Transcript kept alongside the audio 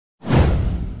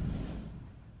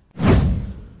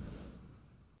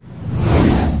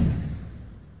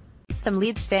Some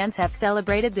Leeds fans have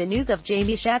celebrated the news of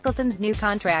Jamie Shackleton's new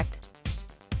contract.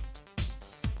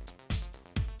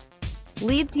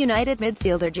 Leeds United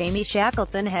midfielder Jamie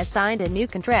Shackleton has signed a new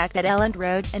contract at Elland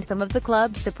Road, and some of the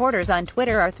club's supporters on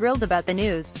Twitter are thrilled about the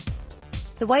news.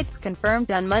 The Whites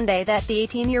confirmed on Monday that the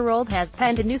 18-year-old has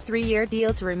penned a new 3-year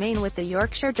deal to remain with the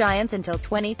Yorkshire Giants until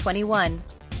 2021.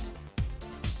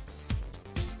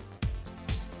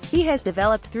 He has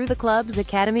developed through the club's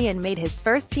academy and made his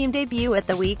first team debut at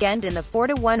the weekend in the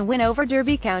 4-1 win over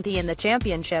Derby County in the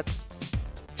Championship.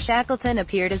 Shackleton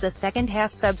appeared as a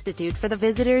second-half substitute for the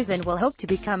visitors and will hope to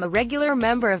become a regular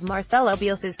member of Marcelo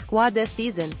Bielsa's squad this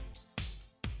season.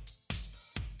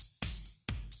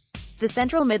 The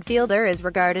central midfielder is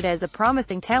regarded as a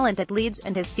promising talent at Leeds,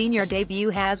 and his senior debut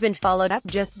has been followed up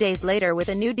just days later with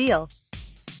a new deal.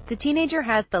 The teenager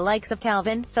has the likes of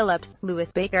Calvin Phillips,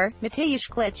 Lewis Baker, Mateusz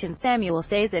Klich and Samuel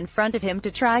Saiz in front of him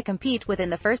to try compete within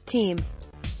the first team.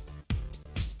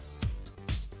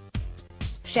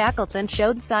 Shackleton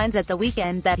showed signs at the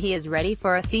weekend that he is ready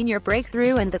for a senior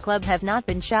breakthrough, and the club have not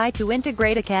been shy to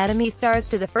integrate academy stars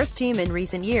to the first team in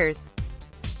recent years.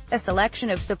 A selection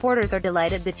of supporters are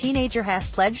delighted the teenager has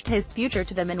pledged his future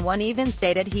to them, and one even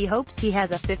stated he hopes he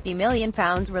has a £50 million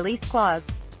release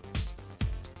clause.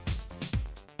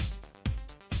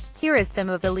 Here is some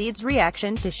of the Leeds'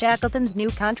 reaction to Shackleton's new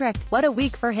contract. What a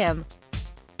week for him.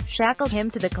 Shackled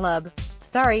him to the club.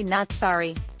 Sorry not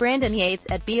sorry. Brandon Yates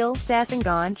at Beal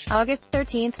Sassenganj, August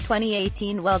 13,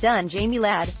 2018. Well done Jamie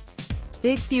lad.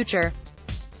 Big future.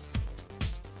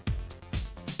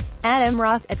 Adam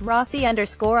Ross at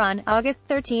Rossi_on, August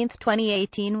 13,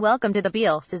 2018. Welcome to the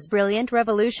Bielsa's brilliant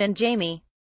revolution Jamie.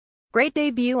 Great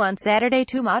debut on Saturday.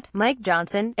 Tumot, Mike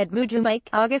Johnson, at Muju Mike,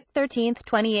 August 13,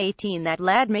 2018. That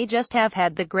lad may just have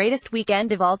had the greatest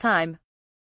weekend of all time.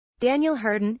 Daniel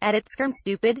Hurden, at Itskirm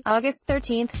Stupid, August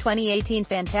 13, 2018.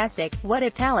 Fantastic, what a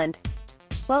talent.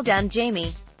 Well done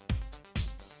Jamie.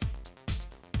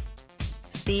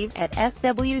 Steve, at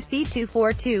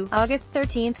SWC242, August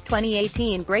 13,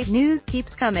 2018. Great news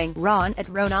keeps coming. Ron, at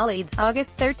Ronalids,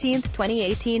 August 13,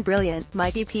 2018. Brilliant.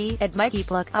 Mikey P, at Mikey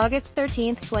Pluck, August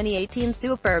 13, 2018.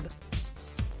 Superb.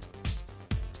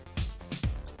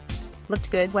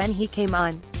 Looked good when he came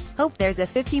on. Hope there's a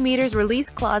 50 meters release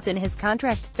clause in his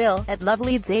contract. Phil, at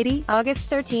LoveLeeds80, August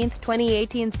 13,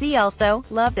 2018. See also,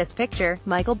 love this picture.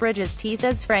 Michael Bridges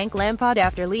teases Frank Lampard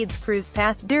after Leeds cruise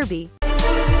past Derby.